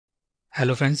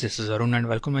Hello friends, this is Arun and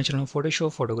welcome to my channel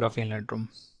Photoshop Photography in Lightroom.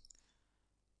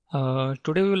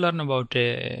 Today we will learn about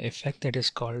a effect that is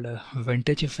called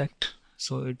vintage effect.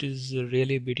 So it is a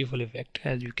really beautiful effect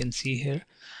as you can see here,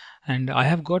 and I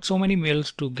have got so many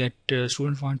mails to get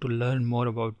students want to learn more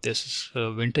about this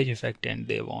vintage effect and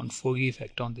they want foggy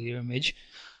effect on their image.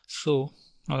 So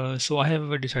I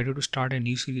have decided to start a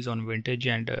new series on vintage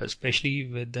and especially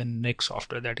with the next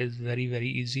software that is very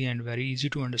easy and very easy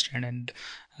to understand, and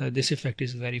this effect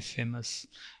is very famous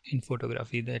in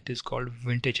photography, that is called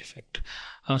vintage effect.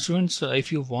 Students,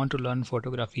 if you want to learn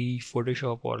photography,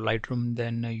 Photoshop or Lightroom,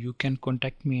 then you can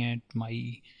contact me at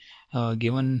my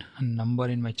given number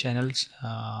in my channels.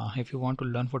 If you want to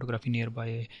learn photography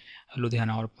nearby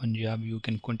Ludhiana or Punjab, you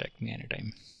can contact me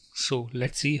anytime. So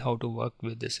let's see how to work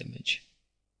with this image.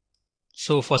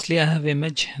 So firstly I have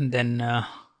image, and then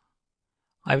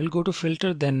I will go to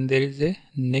filter, then there is a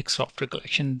next software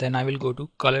collection, then I will go to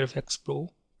Color Efex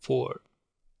Pro 4.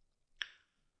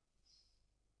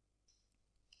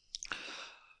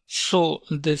 So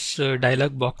this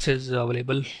dialog box is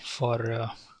available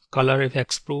for Color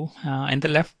Efex Pro. In the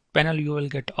left panel you will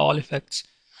get all effects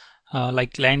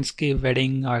like landscape,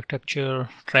 wedding, architecture,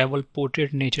 travel,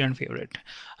 portrait, nature and favorite,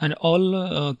 and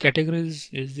all categories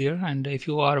is there. And if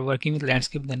you are working with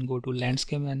landscape, then go to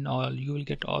landscape and all, you will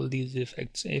get all these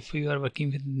effects. If you are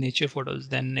working with nature photos,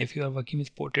 then if you are working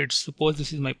with portraits, suppose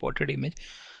this is my portrait image,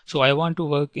 so I want to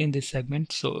work in this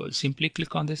segment, so simply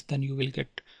click on this, then you will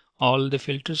get all the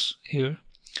filters here.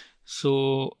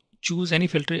 So choose any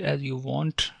filter as you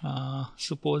want.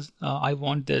 Suppose I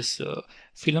want this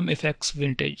film effects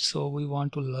vintage, so we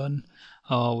want to learn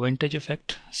vintage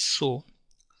effect. So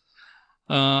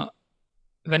uh,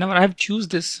 whenever I have choose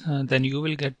this, then you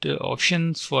will get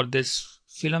options for this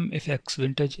film effects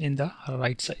vintage in the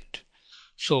right side.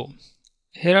 So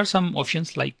here are some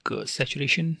options like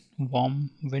saturation, warm,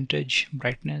 vintage,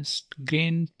 brightness,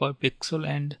 grain per pixel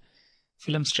and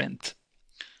film strength.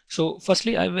 So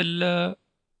firstly I will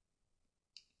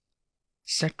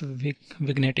set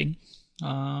vignetting.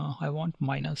 I want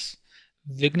minus.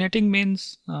 Vignetting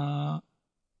means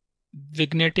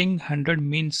vignetting 100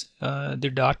 means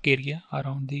the dark area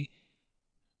around the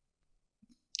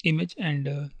image,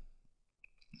 and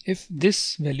if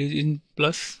this value is in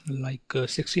plus like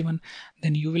 61,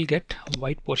 then you will get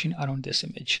white portion around this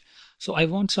image. So I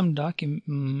want some dark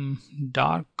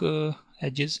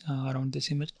edges around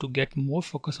this image to get more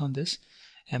focus on this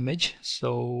image.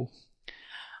 So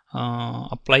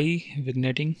apply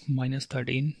vignetting minus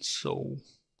 13. So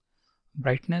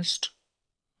brightness,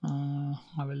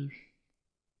 I will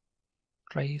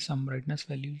try some brightness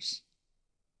values.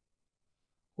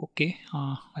 Okay,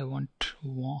 I want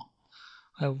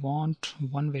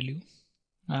one value.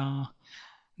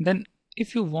 Then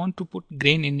if you want to put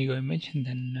grain in your image,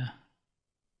 then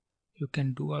you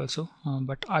can do also,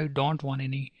 but I don't want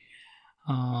any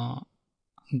uh,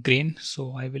 grain,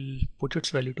 so I will put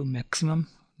its value to maximum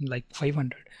like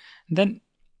 500. Then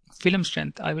film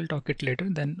strength, I will talk it later.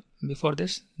 Then before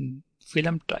this,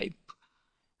 film type.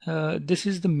 This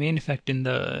is the main effect in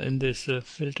this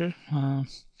filter.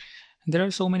 There are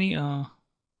so many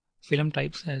film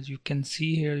types, as you can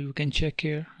see here. You can check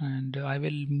here, and I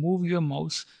will move your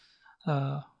mouse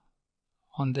uh,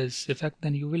 on this effect.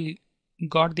 Then you will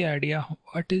got the idea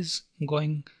what is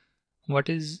going, what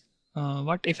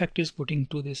effect is putting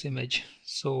to this image.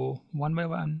 So one by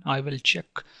one, I will check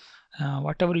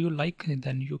whatever you like.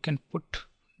 Then you can put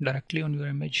directly on your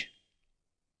image.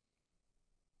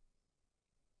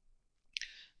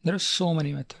 There are so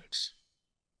many methods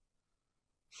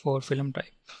for film type.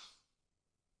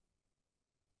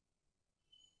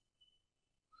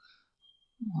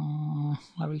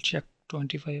 I will check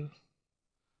 25.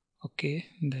 Okay,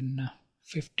 then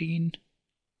 15,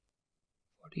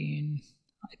 14.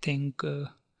 I think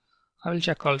I will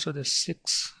check also the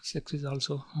 6. 6 is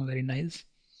also very nice.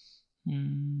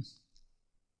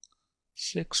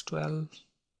 6, 12.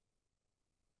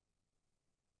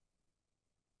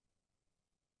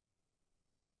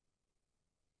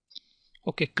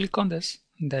 Okay, click on this.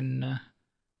 Then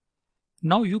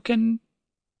now you can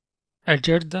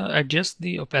adjust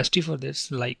the opacity for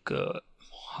this, like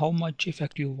how much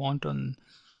effect you want on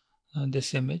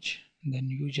this image. Then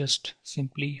you just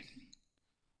simply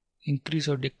increase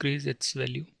or decrease its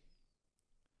value.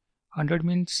 100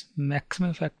 means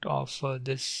maximum effect of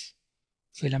this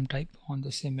film type on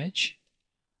this image.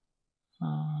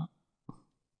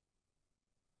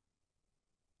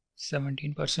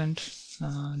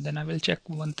 17%. Then I will check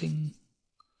one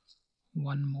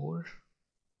more.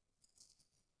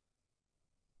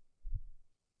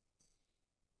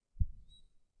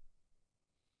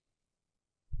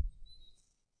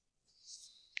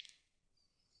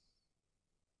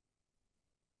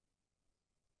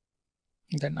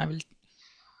 Then I will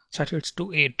set it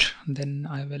to 8. Then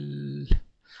I will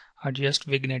adjust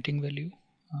vignetting value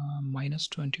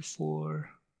 -24,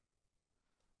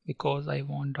 because I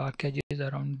want dark edges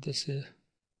around this.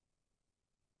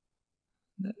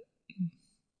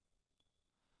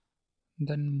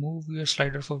 Then move your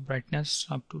slider for brightness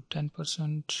up to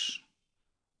 10%.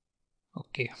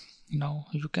 Okay, now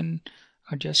you can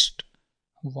adjust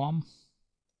warm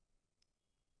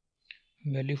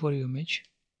value for your image.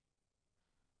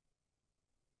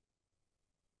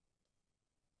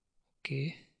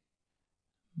 Okay,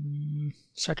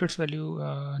 set its value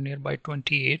nearby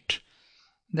 28.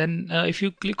 Then if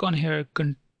you click on here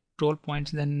control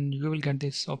points, then you will get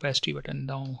this opacity button.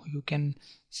 Now you can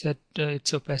set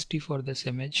its opacity for this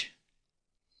image.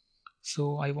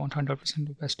 So I want 100%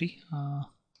 opacity.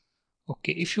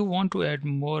 Okay, if you want to add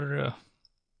more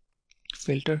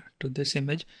filter to this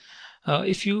image,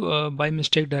 if you by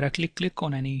mistake directly click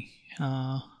on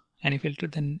any filter,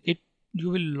 then you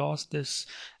will lose this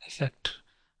effect.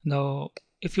 Now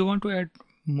if you want to add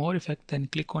more effect, then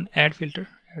click on add filter,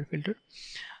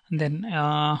 and then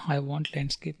I want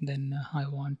landscape, then I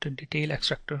want a detail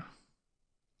extractor.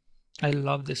 I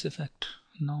love this effect.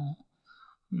 Now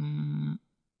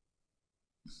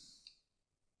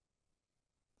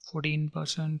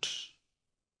 14%.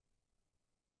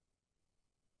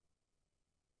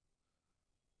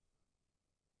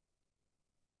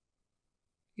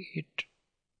 It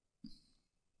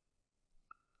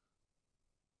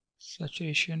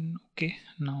saturation. Okay,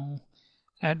 now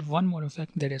add one more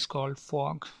effect that is called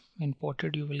fog. In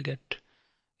portrait you will get,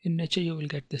 in nature you will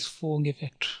get this fog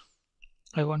effect.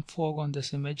 I want fog on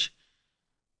this image.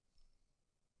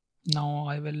 Now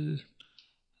I will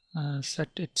set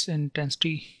its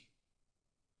intensity.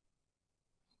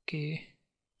 Okay,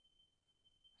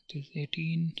 it is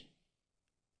 18,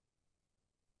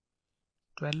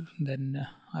 12. Then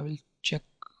I will check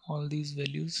all these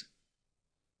values.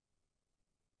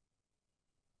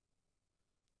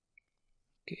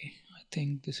 Okay, I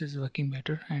think this is working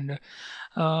better. And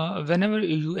whenever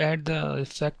you add the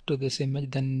effect to this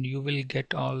image, then you will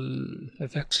get all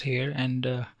effects here,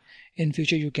 and in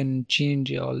future you can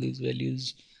change all these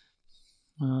values.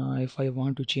 If I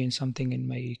want to change something in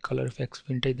my color effects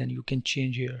vintage, then you can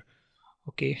change here.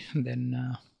 Okay,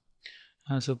 then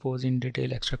suppose in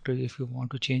detail extractor, if you want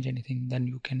to change anything, then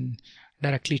you can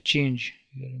directly change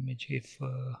your image. If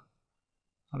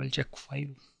I will check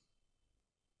 5.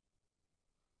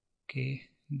 Okay,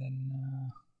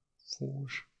 then 4.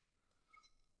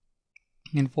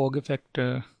 In fog effect,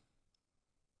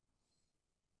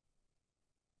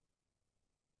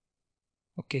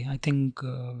 okay, I think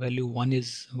value 1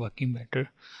 is working better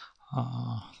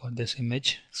for this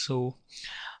image. So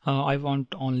I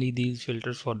want only these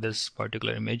filters for this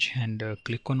particular image, and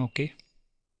click on OK.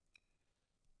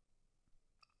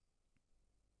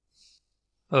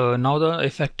 Now the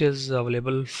effect is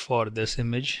available for this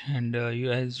image, and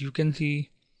as you can see,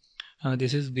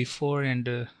 this is before,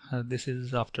 and this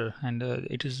is after, and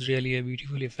it is really a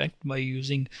beautiful effect by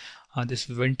using this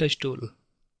vintage tool.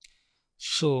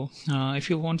 So if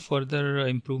you want further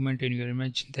improvement in your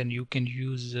image, then you can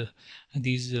use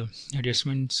these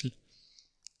adjustments,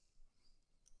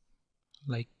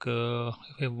 like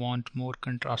if I want more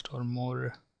contrast or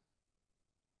more.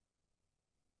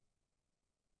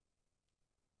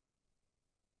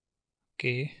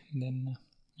 Okay, then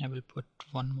I will put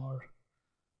one more,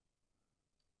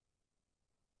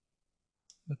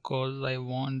 because I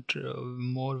want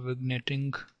more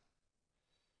vignetting.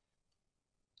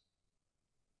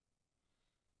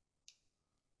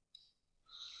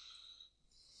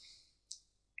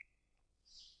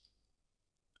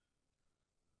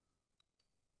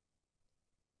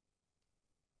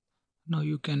 Now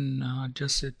you can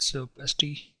adjust its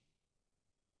opacity.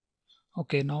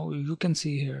 Okay, now you can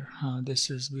see here this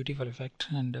is beautiful effect,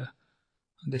 and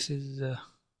this is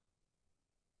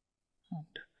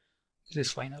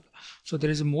final. So there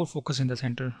is more focus in the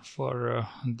center for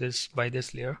this by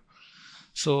this layer.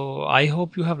 So I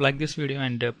hope you have liked this video,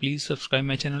 and please subscribe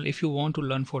my channel. If you want to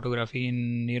learn photography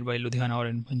in nearby Ludhiana or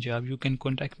in Punjab, you can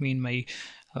contact me in my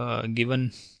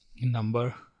given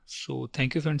number. So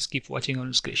thank you friends, keep watching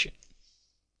on Creation.